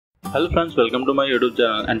Hello friends, welcome to my YouTube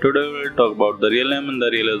channel, and today we will talk about the real name and the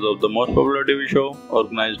real age of the most popular TV show,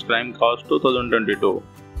 Organized Crime Cast 2022.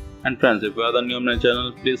 And friends, if you are new on my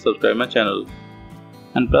channel, please subscribe my channel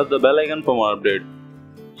and press the bell icon for more updates.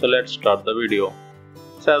 So let's start the video.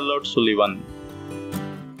 Charlotte Sullivan,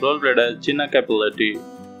 role played as Gina Cappelletti,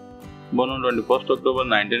 born on 21st October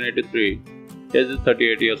 1983, age is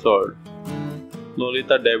 38 years old.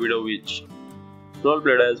 Lolita Davidovich, role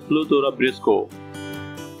played as Flutura Briscu,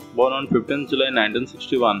 born on 15th July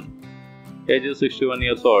 1961, age is 61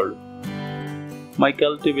 years old.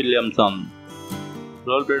 Mykelti Williamson,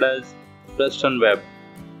 role played as Preston Webb,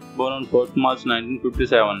 born on 4th March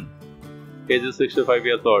 1957, age is 65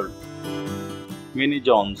 years old. Vinnie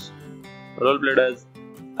Jones, role played as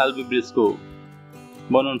Albi Briscu,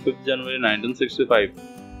 born on 5th January 1965,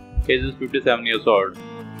 age is 57 years old.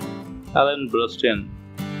 Burstyn,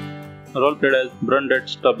 role played as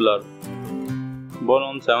Bernadette, born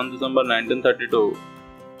on 7th December 1932,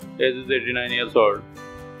 age is 89 years old.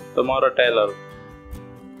 Tamara,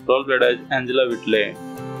 role played as Angela Wheatley,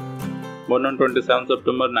 born on 27th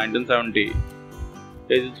September 1970,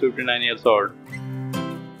 age is 59 years old.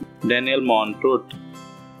 Danielle Mone, Truitt,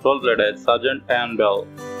 role played as Sergeant Ayanna,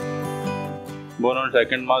 born on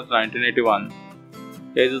 2nd March 1981,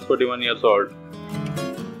 age is 41 years old.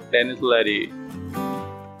 Denis, Leary,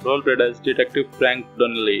 role played as Detective Frank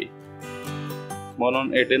Donnelly, born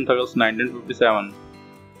on 18th August 1957,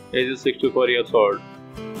 age is 64 years old.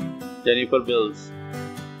 Beals,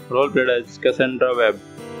 role played as Cassandra Webb,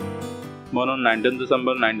 born on 19th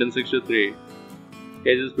December 1963,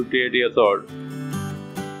 age is 58 years old.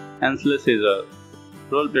 Ainsley, Seiger,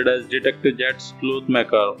 role played as Detective Jet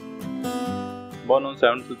Slootmaekers, born on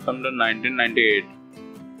 7th September 1998,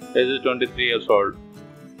 age is 23 years old.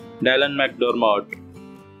 McDermott,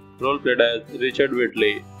 role played as Richard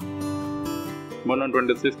Wheatley, born on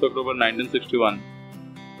 26th October 1961,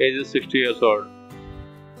 age is 60 years old.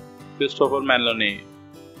 Meloni,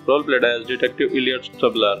 role played as Detective Elliot,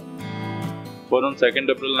 born on 2nd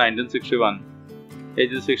April 1961,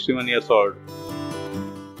 age is 61 years old.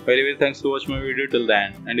 Very thanks for watching my video till the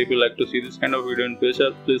end, and if you like to see this kind of video in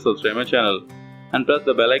future, please subscribe my channel and press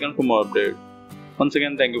the bell icon for more updates. Once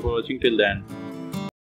again, thank you for watching till the end.